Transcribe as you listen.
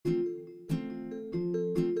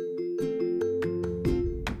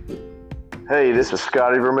Hey, this is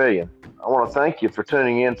Scotty Vermillion. I want to thank you for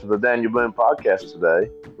tuning in to the Daniel Boone podcast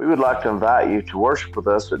today. We would like to invite you to worship with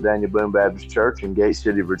us at Daniel Boone Baptist Church in Gate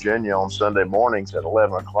City, Virginia on Sunday mornings at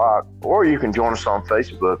 11 o'clock, or you can join us on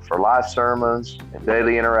Facebook for live sermons and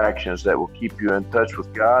daily interactions that will keep you in touch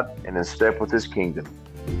with God and in step with His kingdom.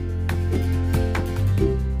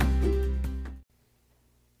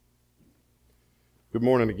 Good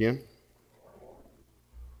morning again.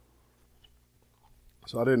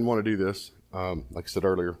 So I didn't want to do this, like I said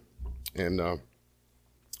earlier, and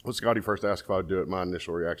when Scotty first asked if I would do it, my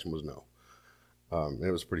initial reaction was no. And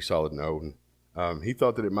it was a pretty solid no. And he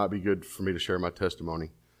thought that it might be good for me to share my testimony,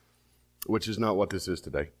 which is not what this is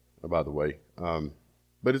today, by the way.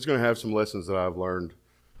 But it's going to have some lessons that I've learned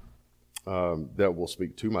that will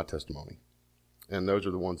speak to my testimony. And those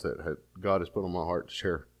are the ones that God has put on my heart to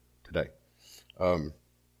share today.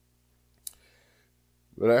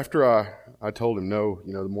 But after I told him no,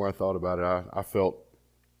 the more I thought about it, I felt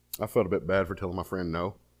a bit bad for telling my friend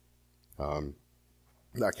no. I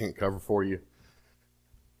can't cover for you.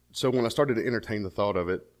 So when I started to entertain the thought of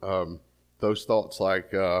it, those thoughts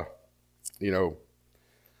like, man,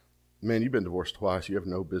 you've been divorced twice. You have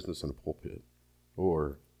no business in a pulpit.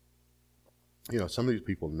 Or, some of these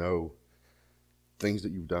people know things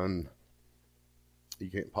that you've done.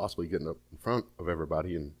 You can't possibly get up in front of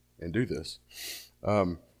everybody and do this.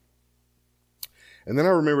 And then I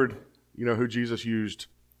remembered, who Jesus used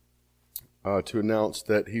to announce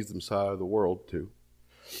that he's the Messiah of the world too.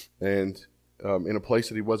 And in a place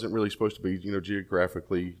that he wasn't really supposed to be,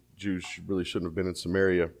 geographically, Jews really shouldn't have been in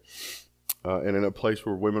Samaria. And in a place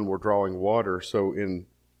where women were drawing water. So here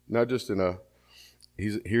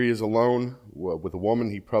he is alone with a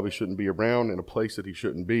woman he probably shouldn't be around in a place that he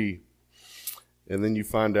shouldn't be. And then you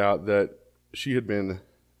find out that she had been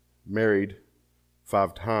married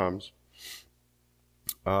 5 times.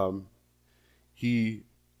 He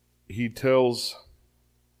tells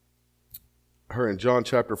her in John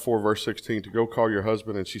chapter 4, verse 16, to go call your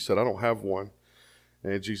husband. And she said, I don't have one.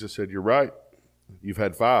 And Jesus said, you're right. You've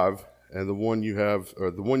had 5. And the one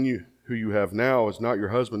who you have now is not your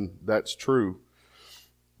husband. That's true.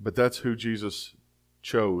 But that's who Jesus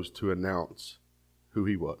chose to announce who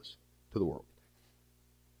he was to the world.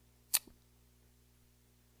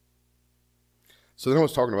 So then I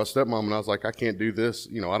was talking about stepmom, and I was like, I can't do this.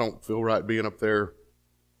 I don't feel right being up there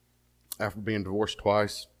after being divorced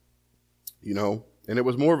twice, And it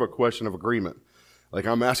was more of a question of agreement. Like,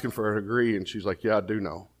 I'm asking for her to agree, and she's like, yeah, I do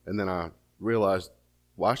know. And then I realized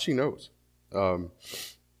why she knows.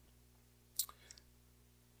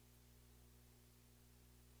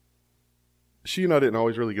 She and I didn't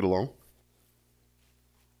always really get along.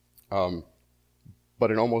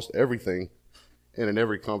 But in almost everything and in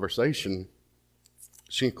every conversation,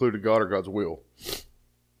 she included God or God's will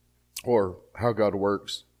or how God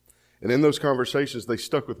works. And in those conversations, they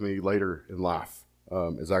stuck with me later in life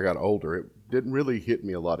as I got older. It didn't really hit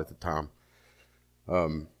me a lot at the time.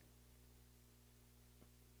 But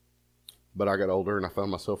I got older and I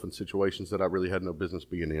found myself in situations that I really had no business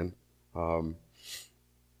being in. Or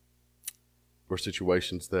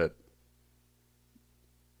situations that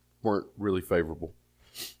weren't really favorable.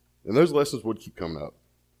 And those lessons would keep coming up.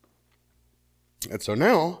 And so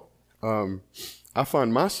now, I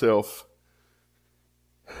find myself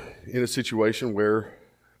in a situation where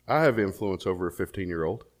I have influence over a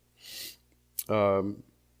 15-year-old,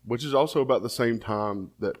 which is also about the same time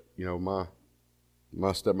that,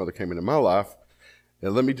 my stepmother came into my life.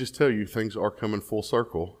 And let me just tell you, things are coming full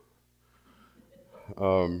circle.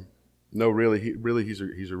 No, really, he's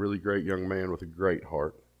a really great young man with a great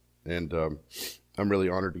heart. And I'm really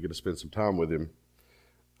honored to get to spend some time with him.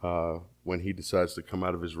 When he decides to come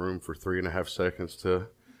out of his room for 3.5 seconds to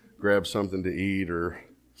grab something to eat or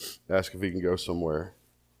ask if he can go somewhere.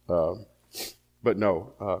 But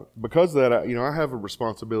no, because of that, I have a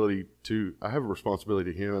responsibility to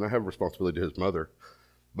him, and I have a responsibility to his mother,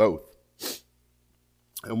 both.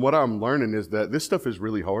 And what I'm learning is that this stuff is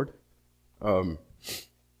really hard.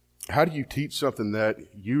 How do you teach something that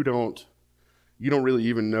you don't really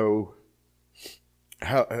even know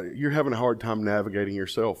how you're having a hard time navigating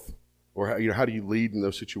yourself? Or how do you lead in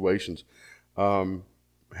those situations? How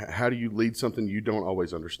do you lead something you don't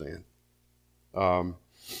always understand? How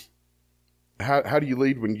do you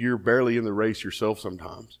lead when you're barely in the race yourself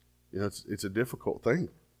sometimes? It's a difficult thing.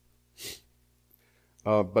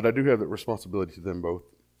 But I do have that responsibility to them both.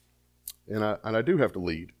 And I do have to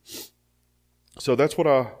lead. So that's what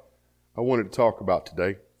I wanted to talk about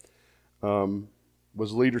today.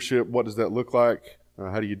 Was leadership, what does that look like?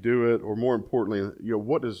 How do you do it? Or more importantly,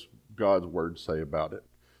 what does God's word say about it?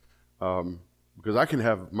 Because I can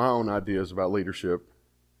have my own ideas about leadership,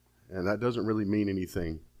 and that doesn't really mean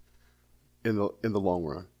anything in the long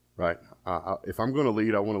run, right? If I'm going to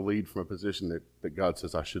lead, I want to lead from a position that God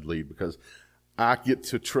says I should lead, because I get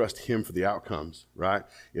to trust him for the outcomes, right?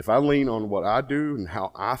 If I lean on what I do and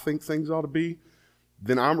how I think things ought to be,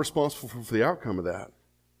 then I'm responsible for the outcome of that.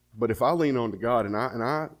 But if I lean on to God and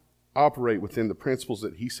I operate within the principles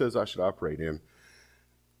that he says I should operate in,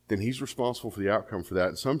 then he's responsible for the outcome for that.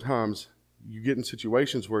 And sometimes you get in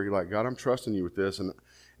situations where you're like, God, I'm trusting you with this, and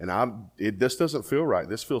this doesn't feel right.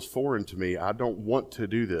 This feels foreign to me. I don't want to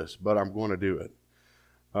do this, but I'm going to do it.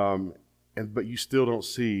 But you still don't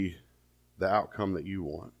see the outcome that you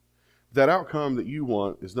want. That outcome that you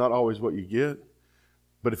want is not always what you get,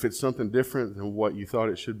 but if it's something different than what you thought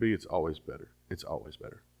it should be, it's always better. It's always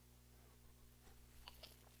better.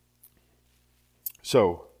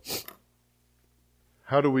 So,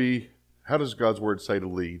 how does God's word say to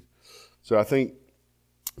lead? So I think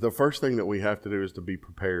the first thing that we have to do is to be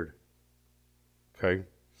prepared. Okay?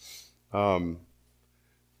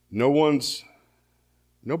 Nobody's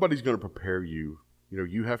going to prepare you.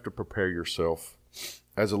 You have to prepare yourself.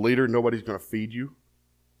 As a leader, nobody's going to feed you.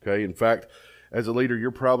 Okay? In fact, as a leader,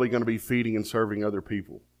 you're probably going to be feeding and serving other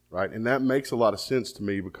people, right? And that makes a lot of sense to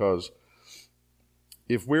me, because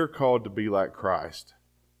if we're called to be like Christ,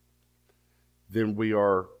 then we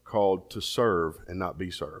are called to serve and not be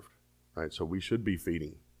served, right? So we should be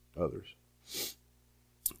feeding others.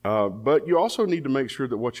 But you also need to make sure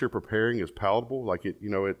that what you're preparing is palatable. Like it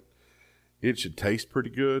should taste pretty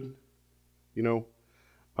good.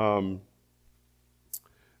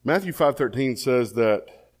 Matthew 5:13 says that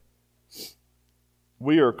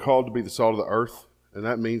we are called to be the salt of the earth, and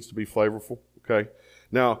that means to be flavorful. Okay.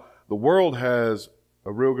 Now the world has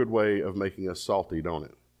a real good way of making us salty, don't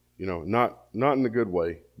it? Not in the good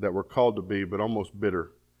way that we're called to be, but almost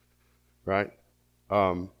bitter, right?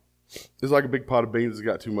 It's like a big pot of beans that's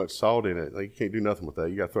got too much salt in it. Like, you can't do nothing with that.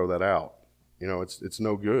 You got to throw that out. It's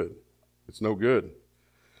no good. It's no good.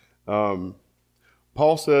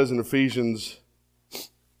 Paul says in Ephesians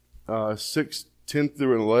 6:10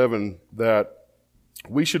 through 11 that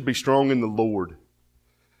we should be strong in the Lord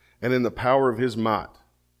and in the power of his might.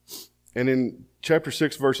 And in chapter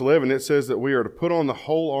 6, verse 11, it says that we are to put on the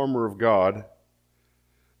whole armor of God,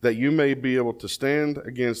 that you may be able to stand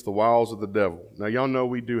against the wiles of the devil. Now, y'all know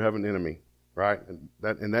we do have an enemy, right? And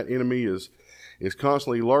that enemy is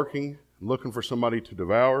constantly lurking, looking for somebody to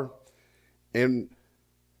devour. And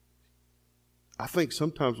I think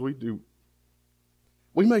sometimes we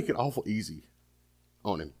make it awful easy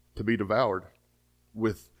on him to be devoured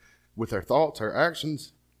with our thoughts, our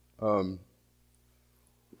actions,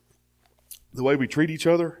 the way we treat each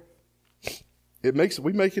other. We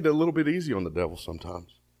make it a little bit easy on the devil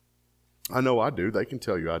sometimes. I know I do. They can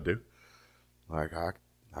tell you I do. Like I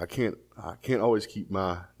can't always keep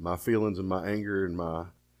my feelings and my anger and my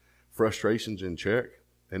frustrations in check,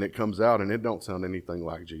 and it comes out, and it don't sound anything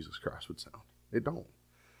like Jesus Christ would sound. It don't.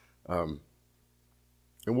 And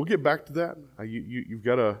we'll get back to that. You've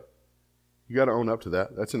got to own up to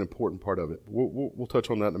that. That's an important part of it. We'll touch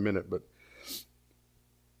on that in a minute. But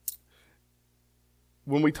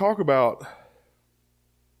when we talk about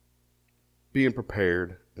being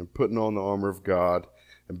prepared and putting on the armor of God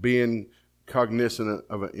and being cognizant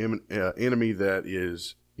of an enemy that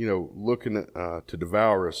is, looking to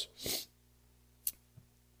devour us,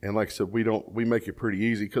 and like I said, we make it pretty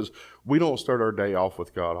easy because we don't start our day off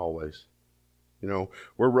with God always.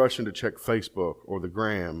 We're rushing to check Facebook or the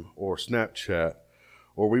Gram or Snapchat,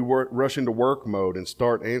 or we rush into work mode and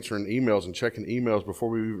start answering emails and checking emails before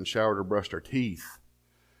we even showered or brushed our teeth,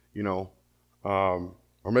 or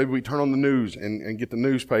maybe we turn on the news and get the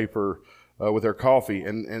newspaper with our coffee,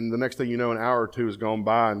 and the next thing you know, an hour or two has gone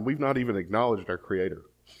by, and we've not even acknowledged our Creator,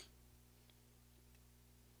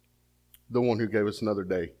 the one who gave us another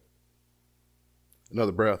day,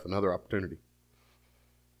 another breath, another opportunity.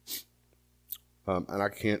 And I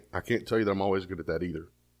can't tell you that I'm always good at that either,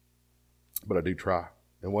 but I do try.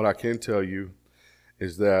 And what I can tell you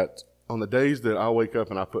is that on the days that I wake up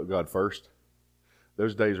and I put God first,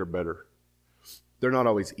 those days are better. They're not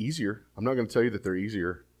always easier. I'm not going to tell you that they're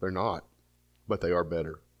easier. They're not, but they are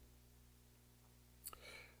better.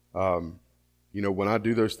 When I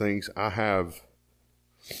do those things, I have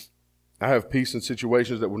peace in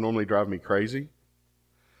situations that would normally drive me crazy.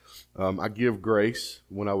 I give grace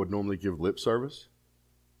when I would normally give lip service.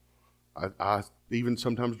 I even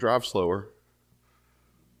sometimes drive slower.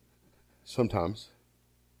 Sometimes.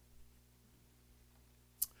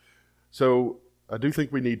 So I do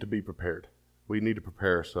think we need to be prepared. We need to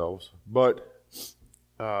prepare ourselves. But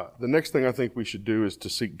the next thing I think we should do is to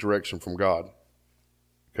seek direction from God.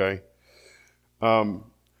 Okay?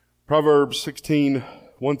 Proverbs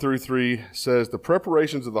 16:1-3 says, "The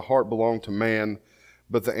preparations of the heart belong to man,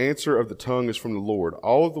 but the answer of the tongue is from the Lord.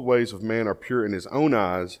 All of the ways of man are pure in his own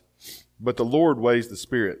eyes, but the Lord weighs the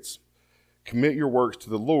spirits. Commit your works to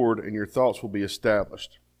the Lord, and your thoughts will be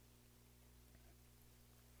established."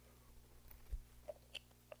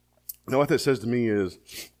 Now, what that says to me is,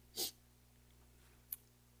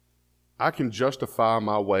 I can justify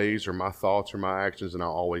my ways or my thoughts or my actions, and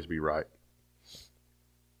I'll always be right.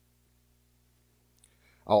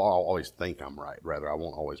 I'll always think I'm right. Rather, I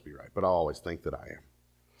won't always be right, but I'll always think that I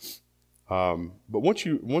am. But once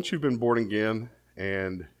you've been born again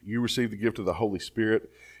and you receive the gift of the Holy Spirit,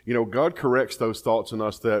 God corrects those thoughts in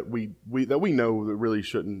us that we know that really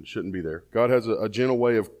shouldn't be there. God has a gentle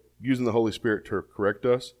way of using the Holy Spirit to correct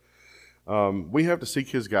us. We have to seek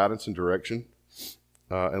His guidance and direction.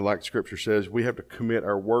 And like Scripture says, we have to commit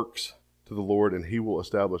our works to the Lord, and He will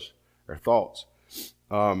establish our thoughts.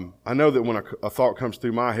 I know that when a thought comes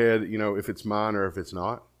through my head, if it's mine or if it's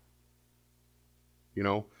not,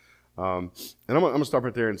 and I'm going to stop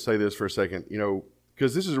right there and say this for a second,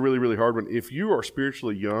 because this is a really, really hard one. If you are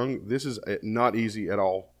spiritually young, this is not easy at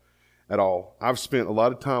all. I've spent a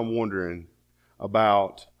lot of time wondering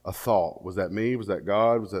about a thought. Was that me? Was that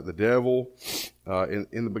God? Was that the devil? In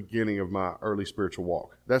the beginning of my early spiritual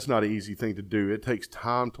walk. That's not an easy thing to do. It takes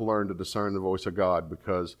time to learn to discern the voice of God,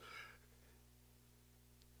 because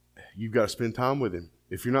you've got to spend time with Him.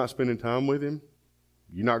 If you're not spending time with Him,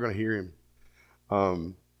 you're not going to hear Him.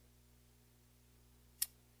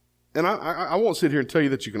 And I won't sit here and tell you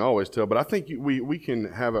that you can always tell, but I think we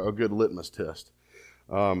can have a good litmus test,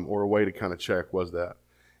 or a way to kind of check, was that.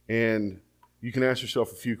 And you can ask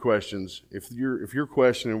yourself a few questions. If you're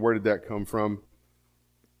questioning where did that come from,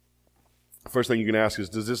 the first thing you can ask is,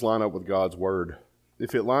 does this line up with God's Word?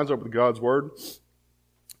 If it lines up with God's Word,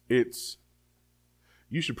 you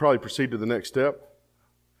should probably proceed to the next step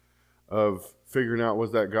of figuring out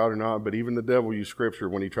was that God or not. But even the devil used Scripture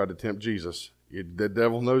when he tried to tempt Jesus. The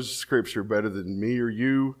devil knows Scripture better than me or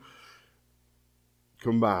you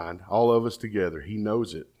combined, all of us together. He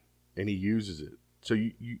knows it, and he uses it. So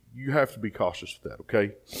you have to be cautious with that,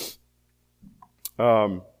 okay?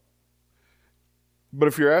 But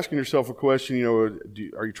if you're asking yourself a question,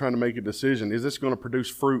 are you trying to make a decision? Is this going to produce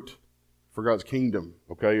fruit for God's kingdom,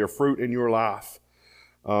 okay, or fruit in your life?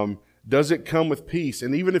 Does it come with peace?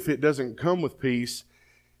 And even if it doesn't come with peace,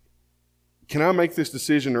 can I make this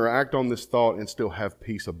decision or act on this thought and still have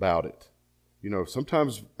peace about it?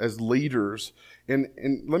 Sometimes as leaders, and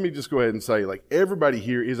let me just go ahead and say, like, everybody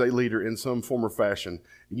here is a leader in some form or fashion.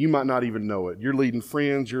 You might not even know it. You're leading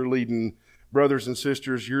friends, you're leading brothers and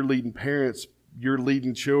sisters, you're leading parents, you're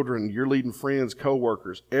leading children, you're leading friends,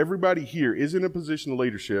 co-workers. Everybody here is in a position of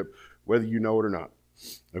leadership, whether you know it or not.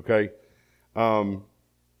 Okay?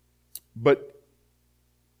 But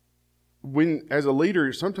as a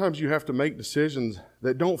leader, sometimes you have to make decisions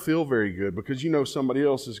that don't feel very good, because somebody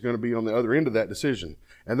else is going to be on the other end of that decision,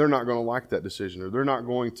 and they're not going to like that decision, or they're not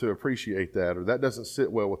going to appreciate that, or that doesn't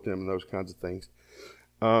sit well with them, and those kinds of things.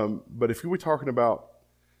 But if you were talking about,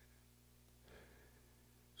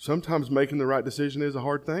 sometimes making the right decision is a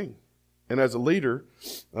hard thing. And as a leader,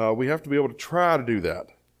 we have to be able to try to do that,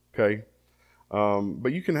 okay?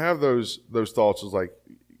 But you can have those thoughts as like,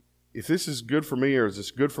 if this is good for me, or is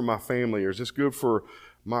this good for my family, or is this good for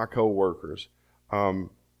my co-workers? And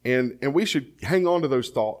we should hang on to those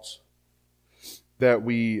thoughts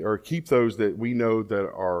or keep those that we know that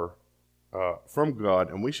are from God,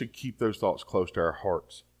 and we should keep those thoughts close to our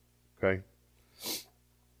hearts, okay?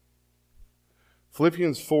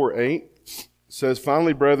 Philippians 4:8 says,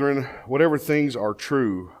 "Finally, brethren, whatever things are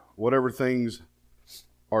true, whatever things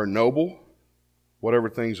are noble, whatever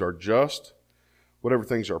things are just, whatever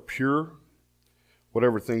things are pure,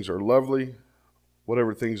 whatever things are lovely,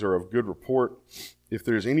 whatever things are of good report, if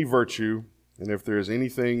there is any virtue, and if there is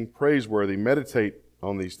anything praiseworthy, meditate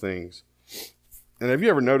on these things." And have you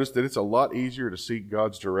ever noticed that it's a lot easier to seek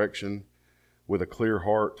God's direction with a clear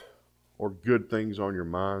heart, or good things on your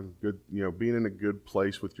mind, being in a good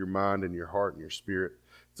place with your mind and your heart and your spirit?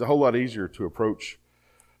 It's a whole lot easier to approach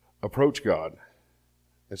God.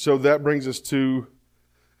 And so that brings us to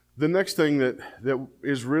the next thing that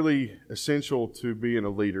is really essential to being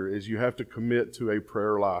a leader, is you have to commit to a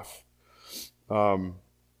prayer life. You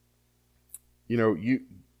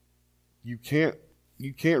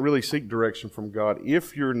can't really seek direction from God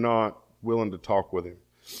if you're not willing to talk with Him.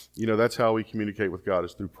 That's how we communicate with God,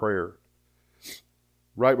 is through prayer.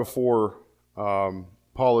 Right before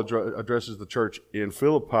Paul addresses the church in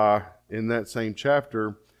Philippi, in that same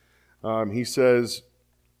chapter, he says,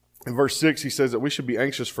 In verse 6, he says that we should be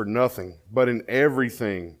anxious for nothing, but in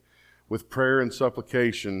everything, with prayer and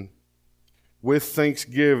supplication, with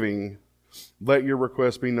thanksgiving, let your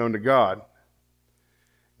requests be known to God.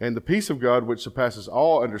 And the peace of God, which surpasses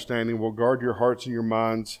all understanding, will guard your hearts and your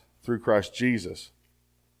minds through Christ Jesus.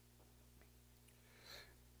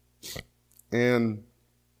 And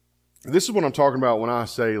this is what I'm talking about when I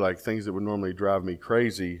say like things that would normally drive me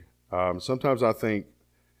crazy. Sometimes I think,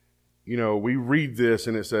 we read this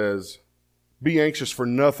and it says, be anxious for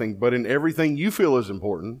nothing, but in everything you feel is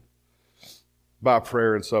important, by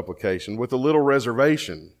prayer and supplication, with a little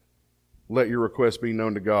reservation, let your requests be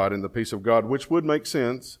known to God, and the peace of God, which would make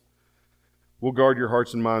sense, will guard your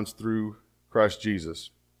hearts and minds through Christ Jesus.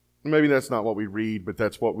 Maybe that's not what we read, but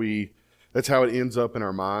that's how it ends up in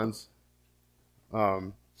our minds.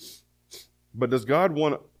 But does God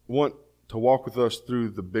want to walk with us through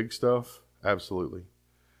the big stuff? Absolutely.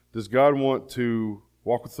 Does God want to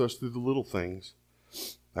walk with us through the little things?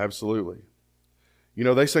 Absolutely.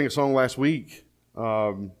 They sang a song last week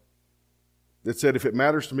that said, if it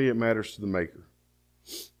matters to me, it matters to the Maker.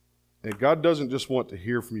 And God doesn't just want to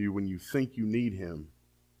hear from you when you think you need Him.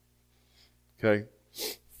 Okay?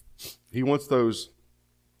 He wants those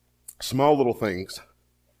small little things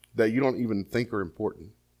that you don't even think are important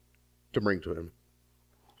to bring to Him.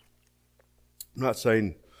 I'm not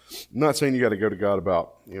saying you got to go to God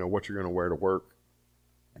about, what you're going to wear to work.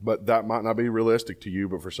 But that might not be realistic to you,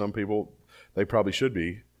 but for some people, they probably should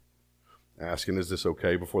be asking, is this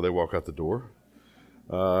okay before they walk out the door?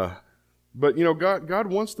 But God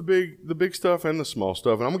wants the big stuff and the small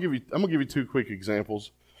stuff. And I'm gonna give you two quick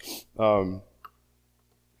examples that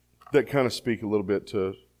kind of speak a little bit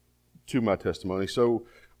to my testimony. So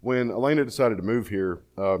when Elena decided to move here,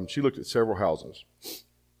 she looked at several houses.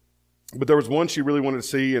 But there was one she really wanted to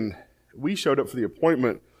see, and we showed up for the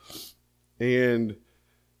appointment, and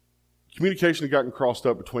communication had gotten crossed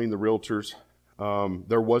up between the realtors.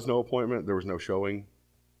 There was no appointment. There was no showing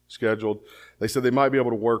scheduled. They said they might be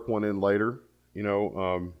able to work one in later,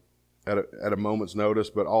 at a moment's notice,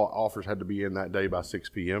 but all offers had to be in that day by 6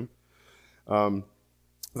 p.m. The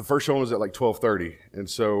first showing was at like 12:30, and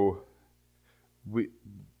so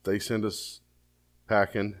they send us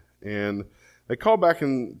packing, and they call back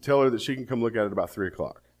and tell her that she can come look at it about 3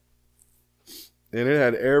 o'clock. And it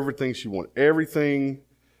had everything she wanted, everything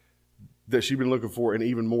that she'd been looking for, and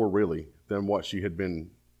even more really than what she had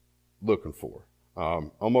been looking for.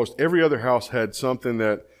 Almost every other house had something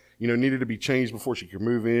that, needed to be changed before she could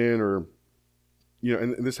move in, or,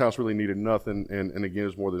 and this house really needed nothing, and again,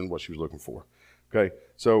 is more than what she was looking for. Okay,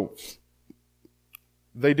 so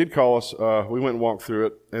they did call us. We went and walked through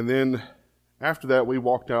it, and then after that, we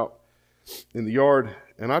walked out in the yard,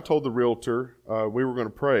 and I told the realtor we were going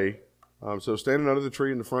to pray. So standing under the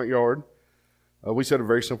tree in the front yard, we said a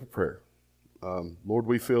very simple prayer. Lord,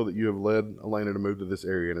 we feel that you have led Elena to move to this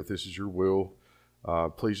area, and if this is your will,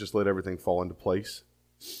 please just let everything fall into place.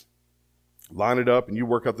 Line it up, and you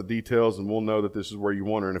work out the details, and we'll know that this is where you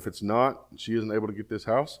want her. And if it's not, she isn't able to get this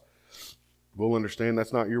house, we'll understand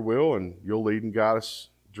that's not your will, and you'll lead and guide us,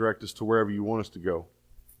 direct us to wherever you want us to go.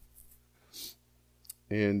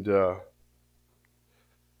 And so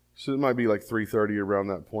it might be like 3:30 around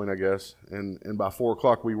that point, I guess. And by 4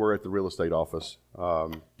 o'clock, we were at the real estate office,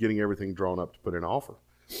 getting everything drawn up to put in an offer.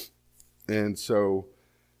 And so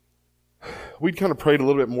we'd kind of prayed a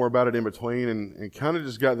little bit more about it in between, and kind of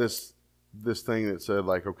just got this thing that said,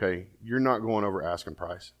 like, okay, you're not going over asking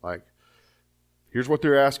price. Like, here's what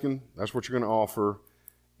they're asking. That's what you're going to offer.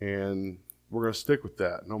 And we're going to stick with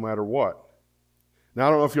that no matter what. Now,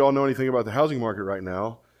 I don't know if you all know anything about the housing market right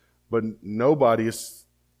now, but nobody is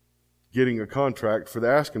getting a contract for the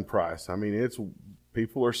asking price. I mean,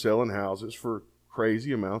 people are selling houses for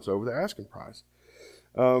crazy amounts over the asking price.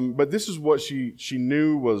 But this is what she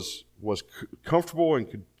knew was comfortable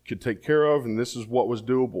and could take care of, and this is what was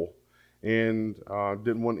doable, and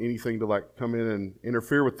didn't want anything to like come in and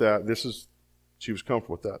interfere with that. She was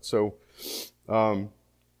comfortable with that. So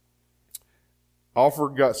offer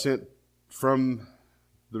got sent from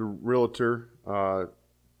the realtor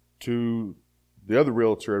to the other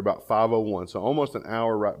realtor at about 5:01, so almost an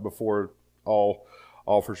hour right before all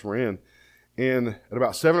offers were in. And at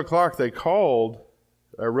about 7 o'clock,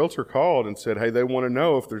 a realtor called and said, hey, they want to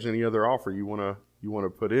know if there's any other offer you want to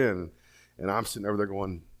put in. And I'm sitting over there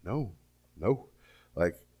going, no.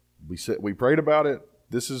 Like, we prayed about it.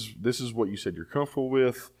 This is what you said you're comfortable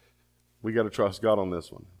with. We got to trust God on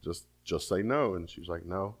this one. Just say no. And she was like,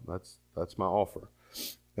 no, that's my offer.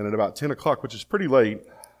 And at about 10 o'clock, which is pretty late,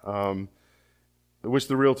 which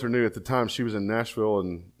the realtor knew at the time, she was in Nashville,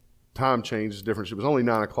 and time change is different. It was only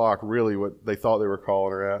 9 o'clock, really, what they thought they were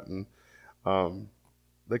calling her at. And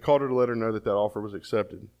they called her to let her know that that offer was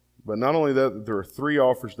accepted. But not only that, there were 3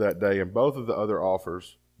 offers that day, and both of the other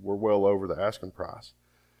offers were well over the asking price.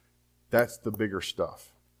 That's the bigger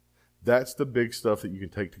stuff. That's the big stuff that you can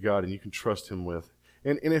take to God and you can trust Him with.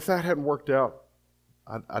 And if that hadn't worked out,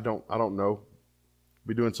 I don't know.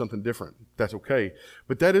 Be doing something different. That's okay.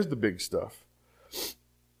 But that is the big stuff.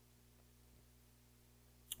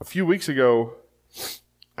 A few weeks ago,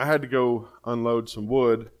 I had to go unload some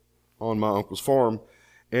wood on my uncle's farm,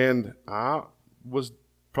 and I was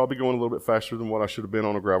probably going a little bit faster than what I should have been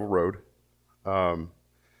on a gravel road. And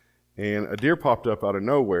a deer popped up out of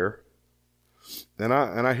nowhere, and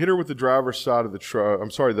I hit her with the driver's side of the truck. I'm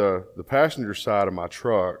sorry, the passenger side of my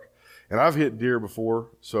truck. And I've hit deer before,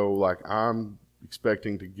 so like I'm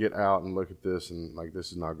expecting to get out and look at this, and like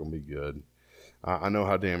this is not going to be good. I know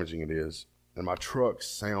how damaging it is. And my truck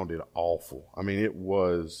sounded awful. I mean, it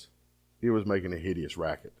was making a hideous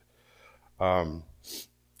racket.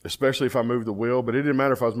 Especially if I moved the wheel, but it didn't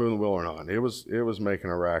matter if I was moving the wheel or not. It was making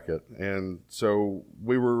a racket. And so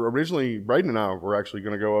we were originally, Braden and I were actually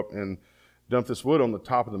going to go up and dump this wood on the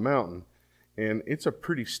top of the mountain. And it's a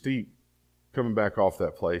pretty steep coming back off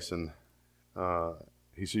that place. And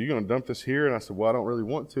he said, "You're going to dump this here?" And I said, "Well, I don't really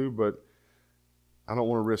want to, but I don't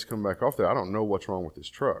want to risk coming back off there. I don't know what's wrong with this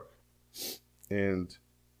truck." And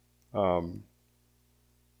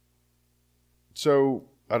so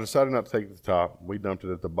I decided not to take it to the top. We dumped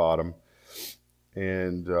it at the bottom.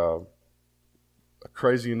 And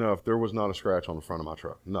crazy enough, there was not a scratch on the front of my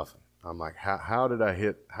truck. Nothing. I'm like, how did I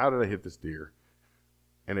hit this deer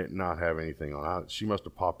and it not have anything on it? She must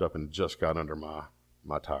have popped up and just got under my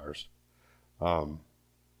tires. And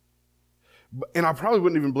I probably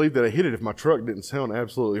wouldn't even believe that I hit it if my truck didn't sound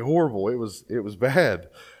absolutely horrible. It was bad.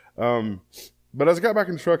 But as I got back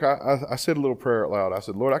in the truck, I said a little prayer out loud. I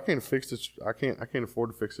said, "Lord, I can't fix this. I can't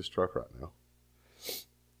afford to fix this truck right now."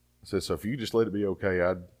 I said, "So if you just let it be okay,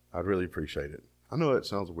 I'd really appreciate it." I know that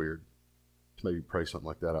sounds weird to maybe pray something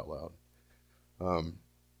like that out loud.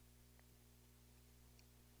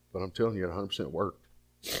 But I'm telling you, it 100% worked.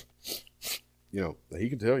 You know, He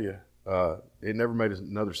can tell you, it never made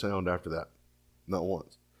another sound after that. Not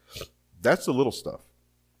once. That's the little stuff.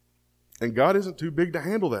 And God isn't too big to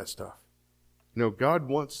handle that stuff. You know, God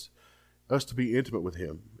wants us to be intimate with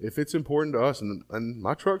Him. If it's important to us, and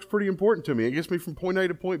my truck's pretty important to me. It gets me from point A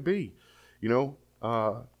to point B. You know,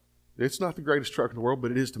 it's not the greatest truck in the world,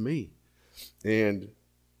 but it is to me. And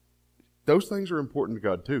those things are important to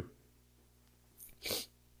God too.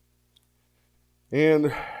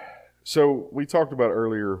 And so we talked about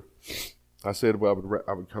earlier, I said, well,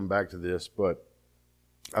 I would come back to this, but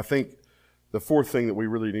I think the fourth thing that we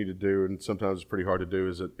really need to do, and sometimes it's pretty hard to do,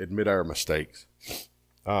 is admit our mistakes.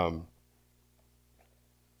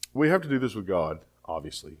 We have to do this with God,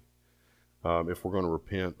 obviously, if we're going to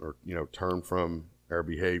repent or, you know, turn from our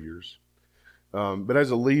behaviors. But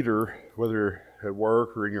as a leader, whether at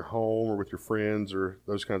work or in your home or with your friends or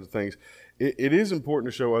those kinds of things, it is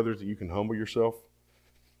important to show others that you can humble yourself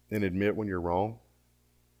and admit when you're wrong.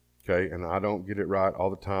 Okay, and I don't get it right all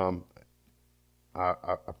the time.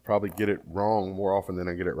 I probably get it wrong more often than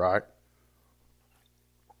I get it right.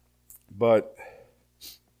 But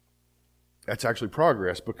that's actually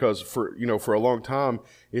progress, because for a long time,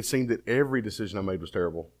 it seemed that every decision I made was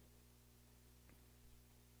terrible.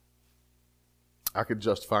 I could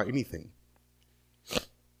justify anything.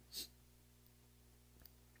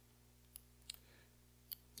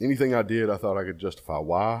 Anything I did, I thought I could justify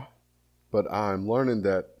why. But I'm learning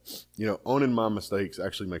that, you know, owning my mistakes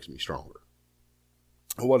actually makes me stronger.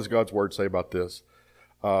 What does God's Word say about this?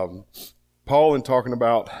 Paul, in talking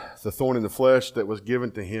about the thorn in the flesh that was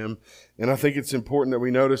given to him, and I think it's important that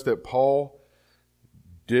we notice that Paul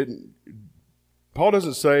doesn't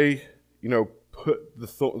say, you know, put the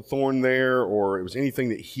thorn there, or it was anything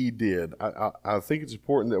that he did. I think it's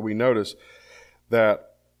important that we notice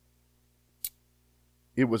that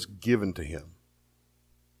it was given to him.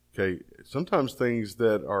 Okay, sometimes things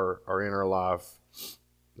that are in our life,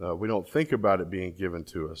 we don't think about it being given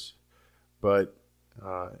to us, but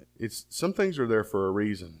it's some things are there for a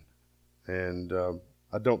reason, and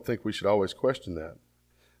I don't think we should always question that.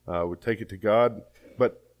 We take it to God,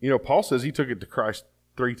 but you know, Paul says he took it to Christ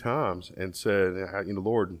 3 times and said, "You know,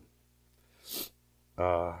 Lord,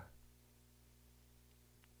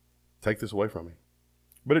 take this away from me,"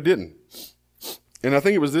 but it didn't. And I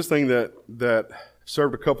think it was this thing that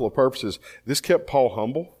served a couple of purposes. This kept Paul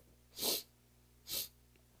humble.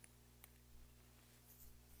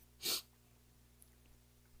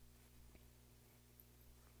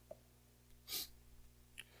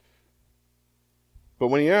 But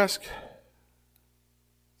when he asked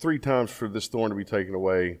 3 times for this thorn to be taken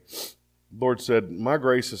away, the Lord said, my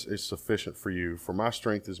grace is sufficient for you, for my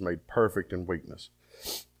strength is made perfect in weakness.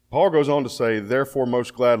 Paul goes on to say, therefore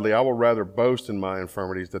most gladly I will rather boast in my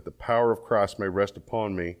infirmities, that the power of Christ may rest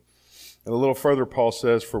upon me. And a little further Paul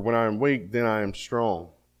says, for when I am weak, then I am strong.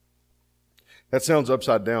 That sounds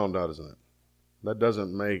upside down, doesn't it? That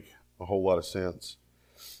doesn't make a whole lot of sense.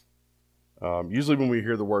 Usually when we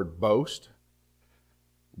hear the word boast,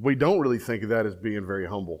 we don't really think of that as being very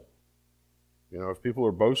humble. You know, if people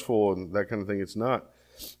are boastful and that kind of thing, it's not.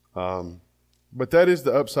 But that is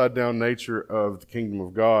the upside down nature of the kingdom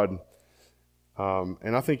of God.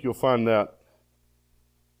 And I think you'll find that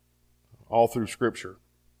all through Scripture.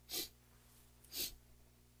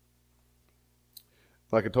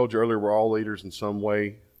 Like I told you earlier, we're all leaders in some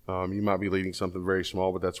way. You might be leading something very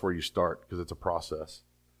small, but that's where you start because it's a process.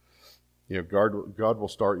 You know, God will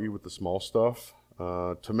start you with the small stuff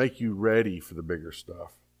to make you ready for the bigger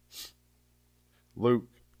stuff. Luke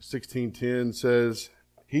 16:10 says,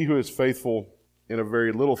 he who is faithful in a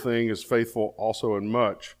very little thing is faithful also in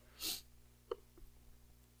much.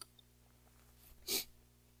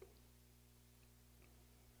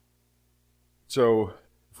 So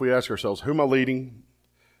if we ask ourselves, who am I leading?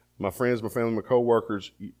 My friends, my family, my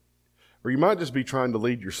co-workers, or you might just be trying to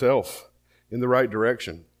lead yourself in the right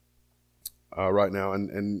direction right now.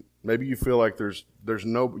 And maybe you feel like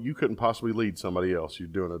you couldn't possibly lead somebody else. You're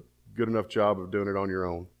doing a good enough job of doing it on your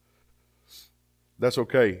own. That's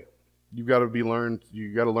okay. You got to learn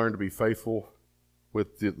to be faithful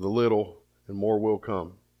with the little, and more will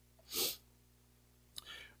come.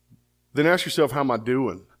 Then ask yourself, how am I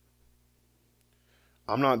doing?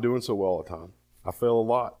 I'm not doing so well all the time. I fail a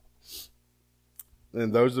lot.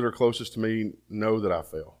 And those that are closest to me know that I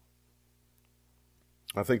fail.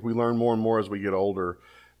 I think we learn more and more as we get older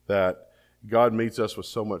that God meets us with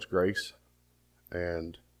so much grace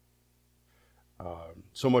and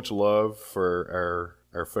so much love for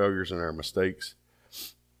our failures and our mistakes.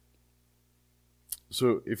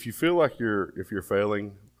 So if you feel like if you're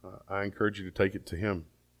failing, I encourage you to take it to Him.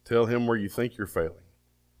 Tell Him where you think you're failing.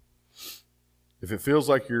 If it feels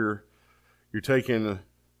like you're taking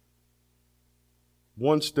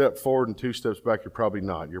 1 step forward and 2 steps back, you're probably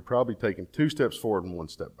not. You're probably taking 2 steps forward and 1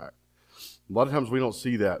 step back. A lot of times we don't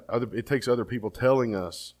see that. It takes other people telling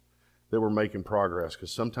us that we're making progress,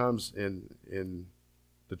 because sometimes in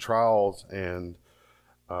the trials and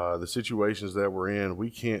the situations that we're in, we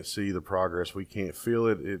can't see the progress. We can't feel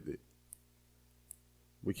it.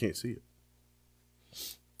 We can't see it.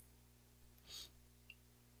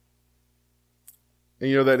 And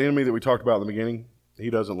you know, that enemy that we talked about in the beginning, he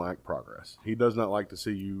doesn't like progress. He does not like to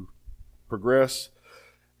see you progress.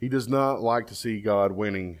 He does not like to see God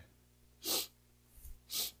winning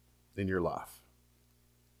in your life.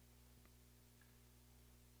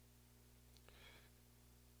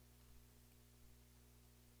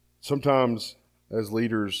 Sometimes as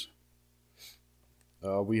leaders,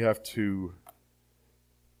 we have to,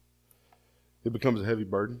 it becomes a heavy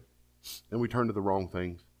burden, and we turn to the wrong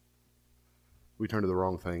things.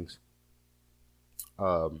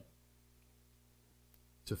 To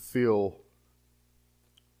feel,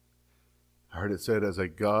 I heard it said, as a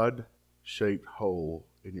God-shaped hole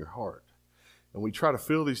in your heart. And we try to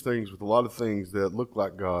fill these things with a lot of things that look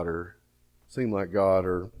like God or seem like God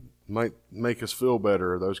or might make us feel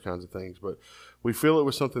better or those kinds of things. But we fill it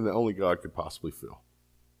with something that only God could possibly fill.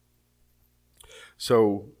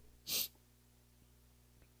 So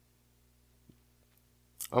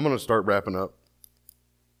I'm going to start wrapping up.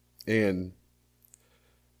 And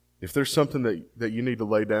if there's something that you need to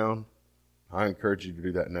lay down, I encourage you to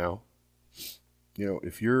do that now. You know,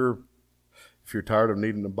 if you're tired of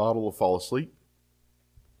needing a bottle to fall asleep,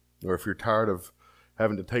 or if you're tired of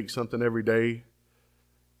having to take something every day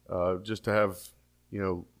just to have, you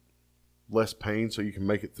know, less pain so you can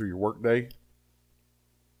make it through your work day.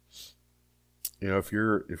 You know, if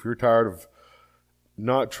you're tired of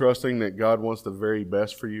not trusting that God wants the very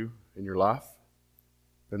best for you in your life,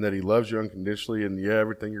 and that He loves you unconditionally, and yeah,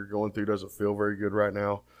 everything you're going through doesn't feel very good right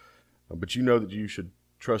now, but you know that you should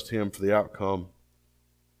trust Him for the outcome.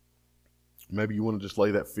 Maybe you want to just lay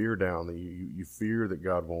that fear down, that you fear that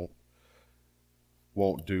God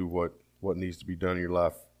won't do what needs to be done in your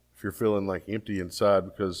life. If you're feeling like empty inside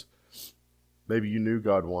because maybe you knew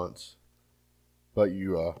God once, but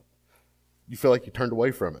you feel like you turned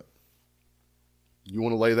away from it. You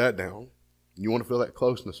want to lay that down. You want to feel that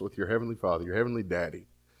closeness with your Heavenly Father, your Heavenly Daddy.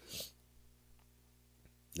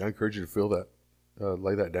 I encourage you to feel that.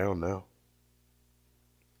 Lay that down now.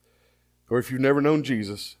 Or if you've never known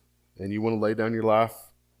Jesus and you want to lay down your life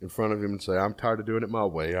in front of him and say, I'm tired of doing it my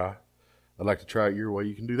way. I'd like to try it your way.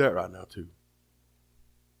 You can do that right now too.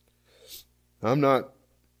 I'm not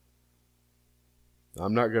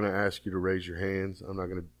going to ask you to raise your hands. I'm not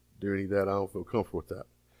going to do any of that. I don't feel comfortable with that.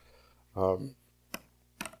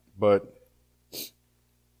 But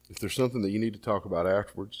if there's something that you need to talk about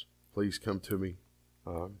afterwards, please come to me.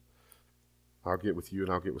 I'll get with you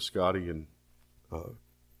and I'll get with Scotty and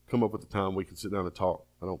come up with a time we can sit down and talk.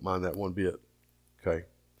 I don't mind that one bit. Okay.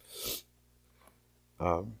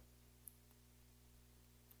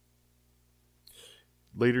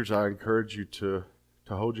 Leaders, I encourage you to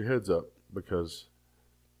hold your heads up because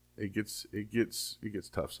it gets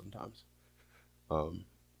tough sometimes.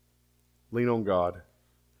 Lean on God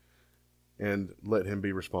and let him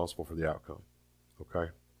be responsible for the outcome.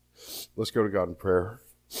 Okay? Let's go to God in prayer.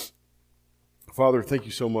 Father, thank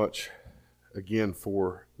you so much again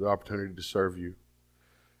for the opportunity to serve you.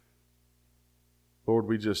 Lord,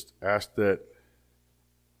 we just ask that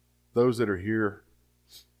those that are here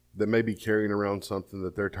that may be carrying around something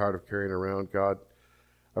that they're tired of carrying around, God,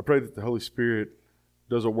 I pray that the Holy Spirit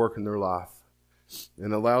does a work in their life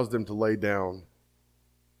and allows them to lay down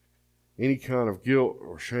any kind of guilt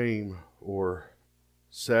or shame or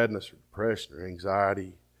sadness or depression or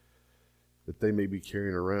anxiety that they may be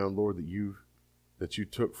carrying around, Lord, that you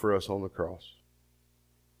took for us on the cross.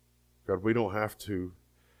 God, we don't have to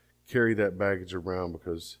carry that baggage around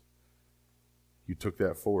because you took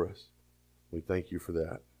that for us. We thank you for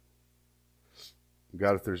that.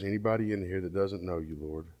 God, if there's anybody in here that doesn't know you,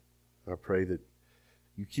 Lord, I pray that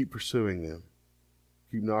you keep pursuing them.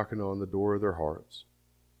 Keep knocking on the door of their hearts.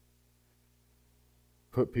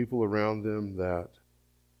 Put people around them that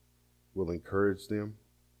will encourage them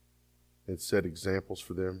and set examples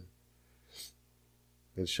for them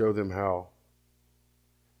and show them how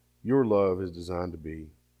your love is designed to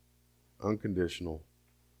be unconditional,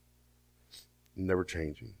 never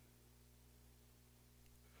changing.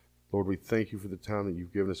 Lord, we thank you for the time that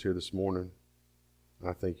you've given us here this morning.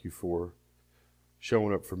 I thank you for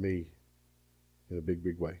showing up for me in a big,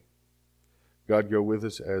 big way. God, go with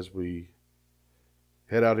us as we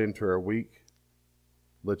head out into our week.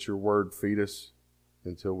 Let your word feed us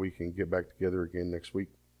until we can get back together again next week.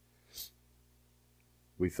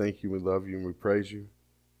 We thank you, we love you, and we praise you.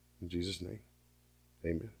 In Jesus' name,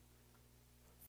 amen.